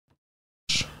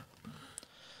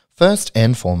First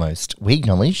and foremost, we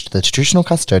acknowledge the traditional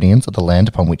custodians of the land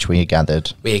upon which we are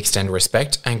gathered. We extend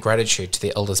respect and gratitude to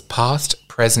the elders past,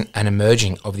 present and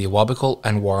emerging of the Awabakal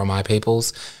and Worimi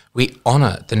peoples. We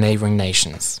honour the neighbouring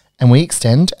nations. And we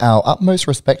extend our utmost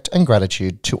respect and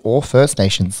gratitude to all First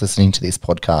Nations listening to this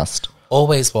podcast.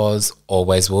 Always was,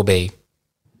 always will be.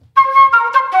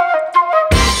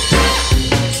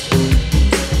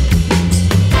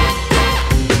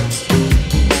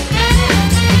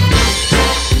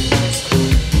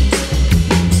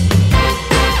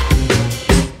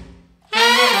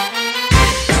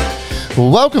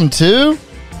 Welcome to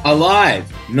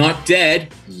Alive, not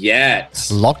dead yet.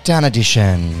 Lockdown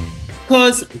Edition.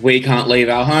 Because we can't leave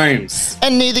our homes.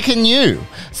 And neither can you.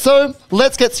 So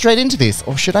let's get straight into this.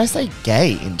 Or should I say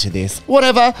gay into this?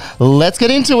 Whatever. Let's get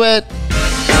into it.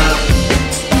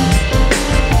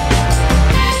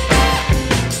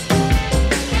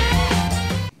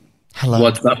 Hello.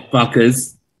 What's up,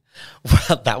 fuckers?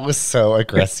 Wow, that was so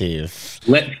aggressive.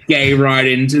 Let's gay right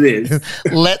into this.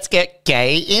 Let's get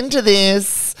gay into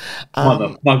this.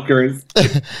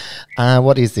 Motherfuckers.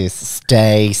 What is this?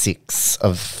 Day 6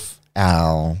 of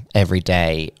our every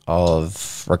day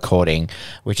of recording,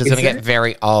 which is going to get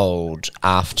very old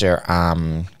after...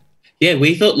 Yeah,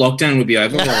 we thought lockdown would be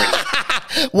over already.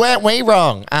 Weren't we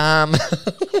wrong?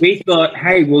 We thought,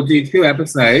 hey, we'll do 2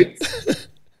 episodes.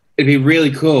 It'd be really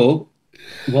cool.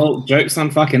 Well, joke's on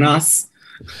fucking us.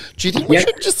 Do you think we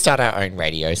should just start our own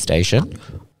radio station?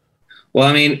 Well,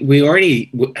 I mean, we already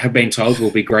have been told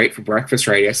we'll be great for breakfast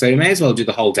radio, so we may as well do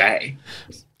the whole day.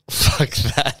 Fuck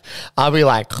that. I'll be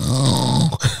like...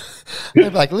 I'll be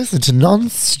like, listen to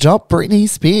non-stop Britney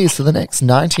Spears for the next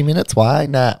 90 minutes. Why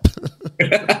nap?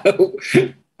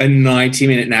 A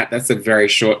 90-minute nap, that's a very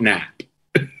short nap.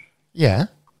 Yeah.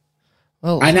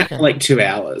 Well, I nap for like 2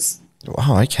 hours.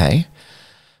 Oh, okay.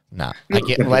 No,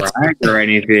 Let's or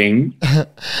anything.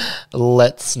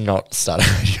 Let's not start a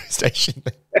radio station.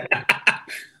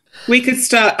 We could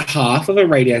start half of a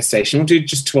radio station. We'll do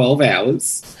just 12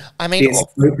 hours. I mean,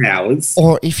 hours.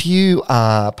 Or if you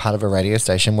are part of a radio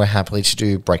station, we're happy to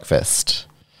do breakfast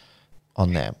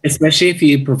on there. Especially if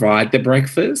you provide the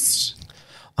breakfast.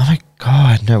 Oh my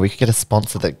God, no, we could get a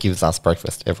sponsor that gives us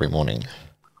breakfast every morning.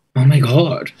 Oh my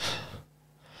God.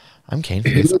 I'm keen for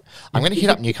this. I'm going to hit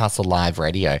up Newcastle Live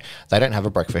Radio. They don't have a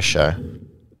breakfast show.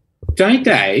 Don't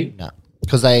they? No.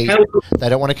 Because they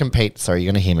don't want to compete. Sorry,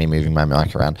 you're going to hear me moving my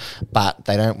mic around. But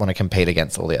they don't want to compete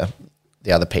against all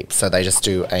the other peeps. So they just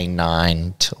do a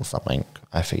 9 till something.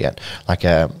 I forget. Like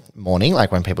a morning,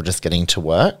 like when people are just getting to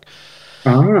work.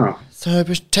 Oh. So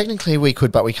technically we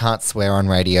could, but we can't swear on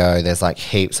radio. There's like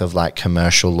heaps of like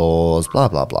commercial laws, blah,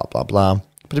 blah, blah, blah, blah.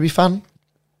 But it'd be fun.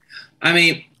 I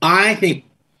mean, I think...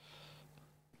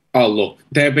 Oh, look,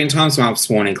 there have been times when I've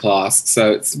sworn in class,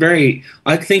 so it's very...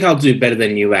 I think I'll do better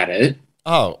than you at it.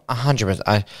 Oh,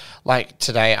 100%. Like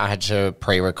today I had to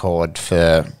pre-record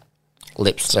for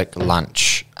Lipstick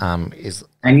Lunch. And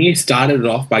you started it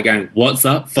off by going, "What's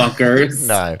up, fuckers?"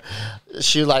 No.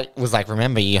 She was like,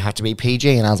 remember, you have to be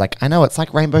PG. And I was like, I know, it's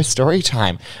like Rainbow Story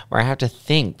Time where I have to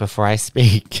think before I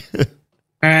speak. All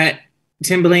right,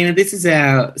 Timberlina, this is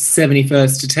our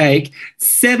 71st to take.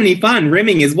 70 fun,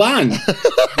 rimming is 1.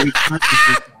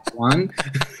 One.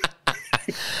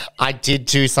 I did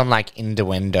do some like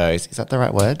innuendos. Is that the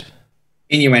right word?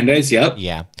 Innuendos, yep.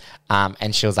 Yeah.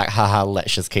 And she was like, haha,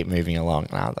 let's just keep moving along.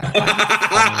 And I was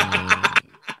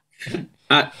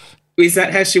like, is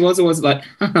that how she was, or was it like,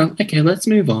 okay, let's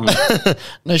move on?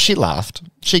 No, she laughed.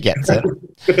 She gets it.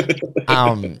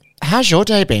 How's your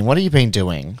day been? What have you been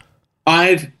doing?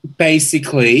 I've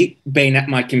basically been at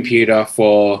my computer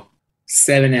for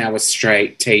 7 hours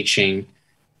straight teaching.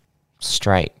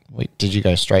 Straight? Did you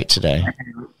go straight today?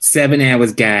 7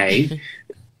 hours gay.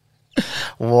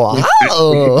 Wow.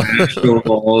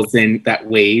 Laws and that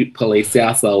we police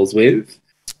ourselves with.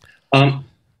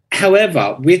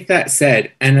 However, with that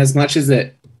said, and as much as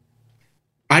I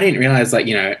didn't realize, like,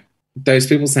 you know, those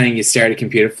people saying you stare at a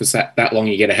computer for that long,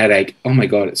 you get a headache. Oh my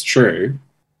God, it's true.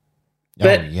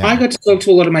 But yeah. I got to talk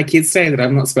to a lot of my kids today that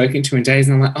I've not spoken to in days,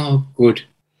 and I'm like, oh, good.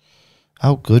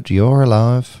 Oh, good, you're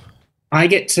alive. I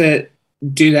get to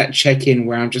do that check-in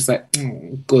where I'm just like,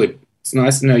 oh, good. It's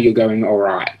nice to know you're going all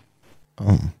right.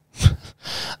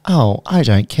 Oh, I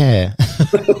don't care.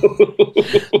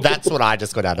 That's what I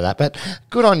just got out of that. But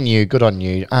good on you. Good on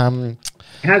you.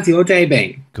 How's your day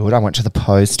been? Good. I went to the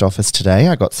post office today.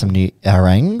 I got some new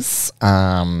earrings.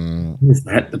 Is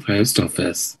that the post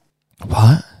office?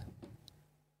 What?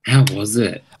 How was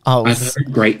it? Oh, I've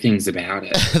heard great things about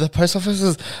it. the post office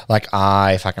is like,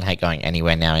 I fucking hate going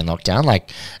anywhere now in lockdown.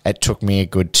 Like, it took me a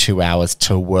good 2 hours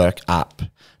to work up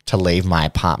to leave my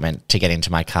apartment to get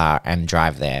into my car and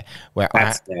drive there.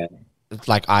 That's fair.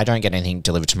 Like, I don't get anything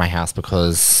delivered to my house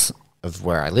because of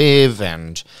where I live,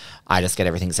 and I just get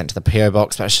everything sent to the PO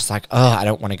box. But it's just like, oh, I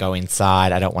don't want to go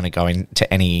inside. I don't want to go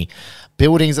into any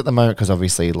buildings at the moment because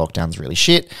obviously lockdown's really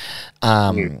shit.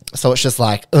 So it's just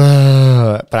like,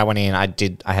 ugh. But I went in.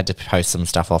 I had to post some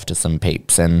stuff off to some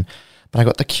peeps, but I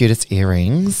got the cutest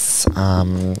earrings.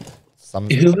 Who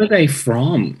are they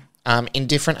from? In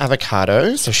different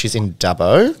avocados. So she's in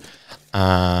Dubbo.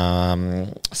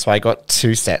 So I got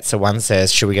 2 sets. So one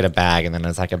says, should we get a bag? And then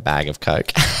there's like a bag of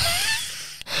Coke.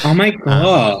 Oh my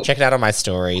God. Check it out on my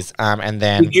stories. And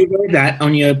then did you wear that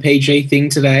on your PG thing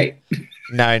today?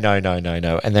 No.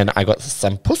 And then I got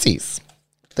some pussies.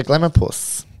 The Glamour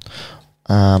Puss.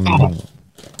 Yeah,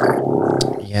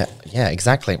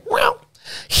 exactly.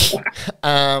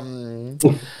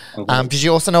 Did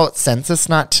you also know it's census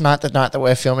night tonight, the night that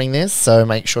we're filming this? So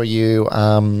make sure you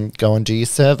go and do your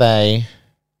survey.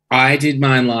 I did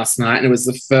mine last night, and it was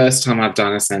the first time I've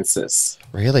done a census.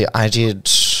 Really? I did.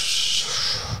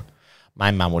 My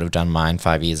mum would have done mine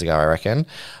 5 years ago, I reckon.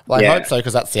 Well, I hope so,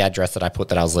 because that's the address that I put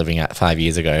that I was living at 5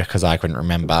 years ago, because I couldn't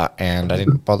remember, and I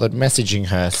didn't bother messaging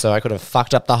her, so I could have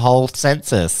fucked up the whole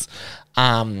census.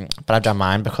 But I've done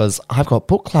mine because I've got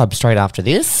book club straight after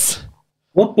this.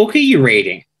 What book are you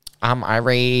reading? I don't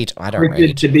read.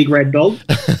 The Big Red Dog?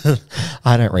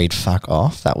 I don't read. Fuck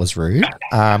off. That was rude.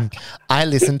 I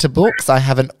listen to books. I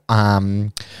have an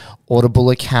Audible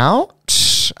account.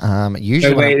 Usually.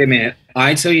 So wait a minute.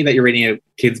 I tell you that you're reading a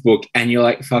kid's book and you're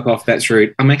like, fuck off, that's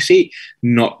rude. I'm actually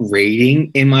not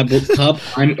reading in my book club.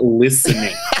 I'm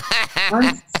listening.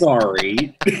 I'm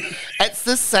sorry. It's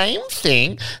the same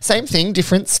thing. Same thing,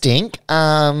 different stink.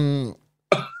 But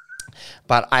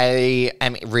I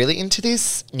am really into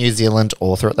this New Zealand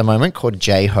author at the moment called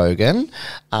Jay Hogan.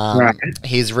 Right.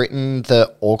 He's written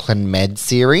the Auckland Med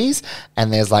series,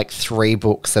 and there's like 3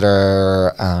 books that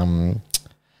are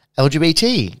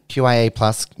LGBTQIA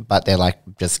plus, but they're like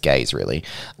just gays, really.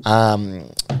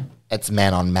 It's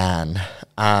man on man.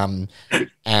 And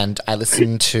I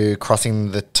listened to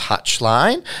Crossing the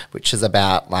Touchline, which is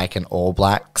about like an All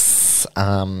Blacks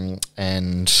and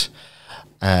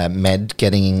Med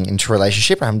getting into a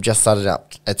relationship. I'm just started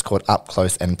up. It's called Up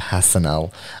Close and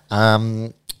Personal.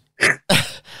 I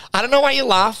don't know why you're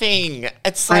laughing.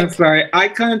 It's like, I'm sorry. I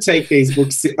can't take these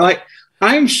books. Like,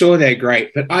 I'm sure they're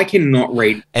great, but I cannot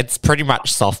read. It's pretty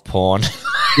much soft porn.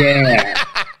 Yeah.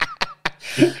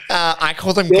 I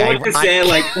call them They're gay. just there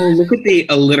like, oh, look at the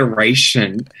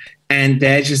alliteration. And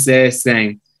they're just there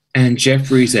saying, and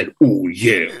Jeffrey said, oh,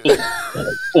 yeah.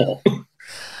 Oh.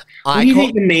 What do you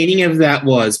think the meaning of that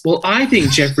was? Well, I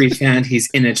think Jeffrey found his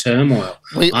inner turmoil.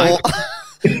 We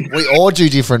all do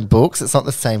different books. It's not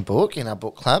the same book in our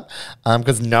book club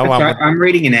because no one. I'm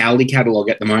reading an Aldi catalogue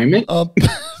at the moment. Oh,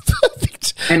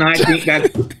 perfect. And I think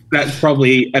that's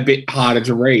probably a bit harder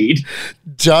to read.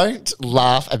 Don't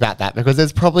laugh about that because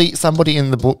there's probably somebody in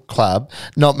the book club,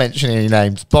 not mentioning any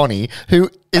names, Bonnie,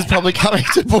 who is probably coming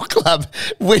to book club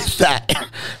with that.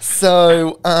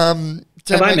 So,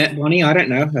 have I met Bonnie? I don't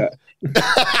know her.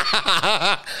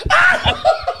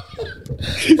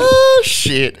 Oh,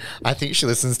 shit. I think she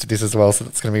listens to this as well, so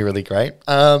that's going to be really great.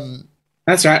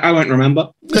 That's right. I won't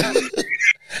remember.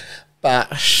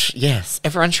 But, yes,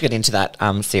 everyone should get into that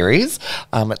series.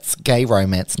 It's gay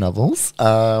romance novels.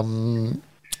 Now,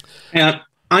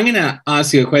 I'm going to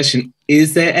ask you a question.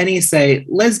 Is there any, say,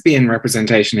 lesbian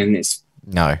representation in this?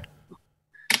 No.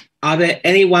 Is there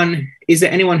anyone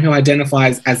who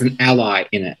identifies as an ally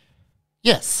in it?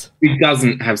 Yes. Who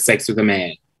doesn't have sex with a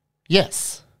man?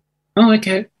 Yes. Oh,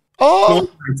 okay. Oh.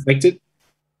 Unexpected.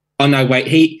 Oh, no, wait.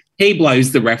 He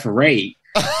blows the referee.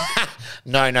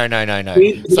 No. He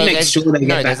makes sure they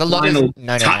get that final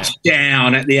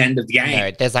touchdown at the end of the game.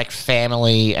 No, there's like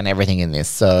family and everything in this,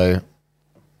 so...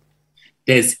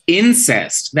 There's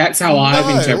incest. That's how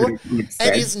I've interpreted incest.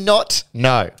 It is not.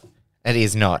 No, it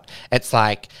is not. It's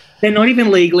like... They're not even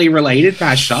legally related,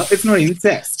 Basha. It's not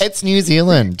incest. It's New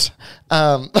Zealand.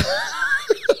 No,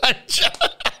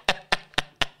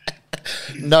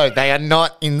 they are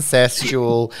not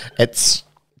incestual. It's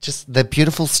just the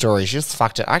beautiful story. She just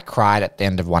fucked it. I cried at the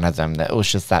end of one of them. That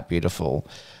was just that beautiful.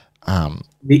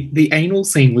 The anal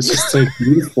scene was just so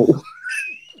beautiful.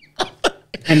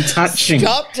 And touching.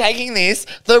 Stop taking this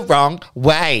the wrong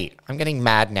way. I'm getting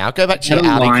mad now. Go back to your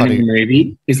Audi line in the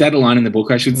movie. Is that a line in the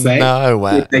book, I should say? No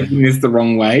way. You're taking this the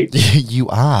wrong way. You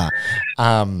are.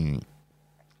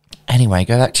 Anyway,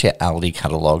 go back to your Aldi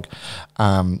catalogue.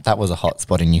 That was a hot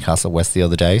spot in Newcastle West the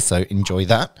other day, so enjoy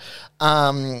that.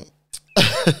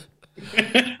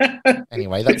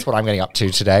 Anyway, that's what I'm getting up to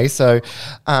today. So,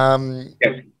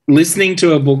 listening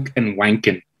to a book and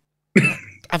wanking.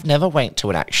 I've never wanked to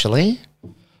it, actually,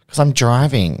 because I'm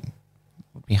driving.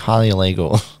 It would be highly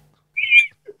illegal.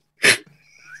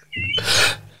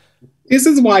 This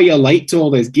is why you're late to all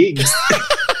those gigs.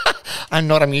 I'm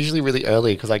not. I'm usually really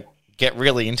early because I get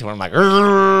really into it. I'm like,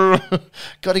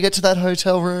 got to get to that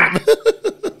hotel room.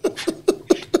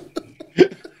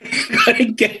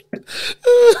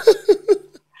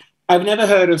 I've never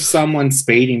heard of someone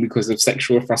speeding because of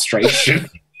sexual frustration.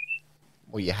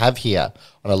 Well, you have here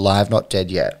on a Live Not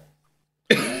Dead Yet.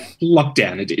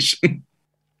 Lockdown edition.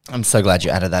 I'm so glad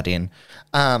you added that in.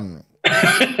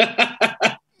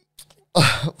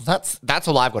 That's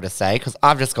all I've got to say because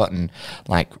I've just gotten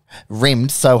like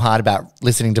rimmed so hard about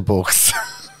listening to books.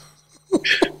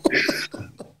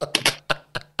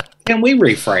 Can we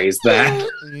rephrase that?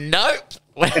 Nope.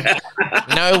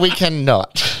 No, we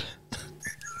cannot.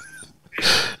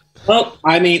 Well,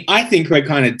 I mean, I think we're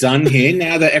kind of done here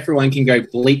now that everyone can go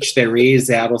bleach their ears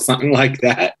out or something like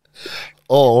that.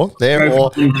 Or they're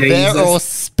all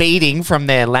speeding from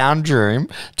their lounge room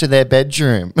to their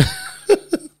bedroom.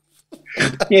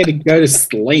 Yeah, to go to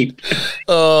sleep.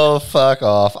 Oh, fuck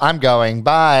off. I'm going.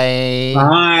 Bye.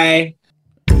 Bye.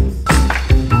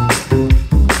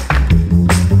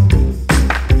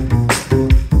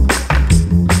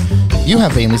 You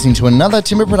have been listening to another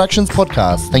Timber Productions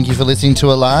podcast. Thank you for listening to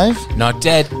Alive Not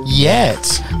Dead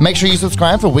Yet. Make sure you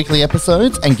subscribe for weekly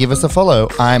episodes and give us a follow.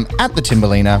 I'm at the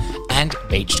Timberlina. and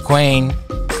Beached Queen.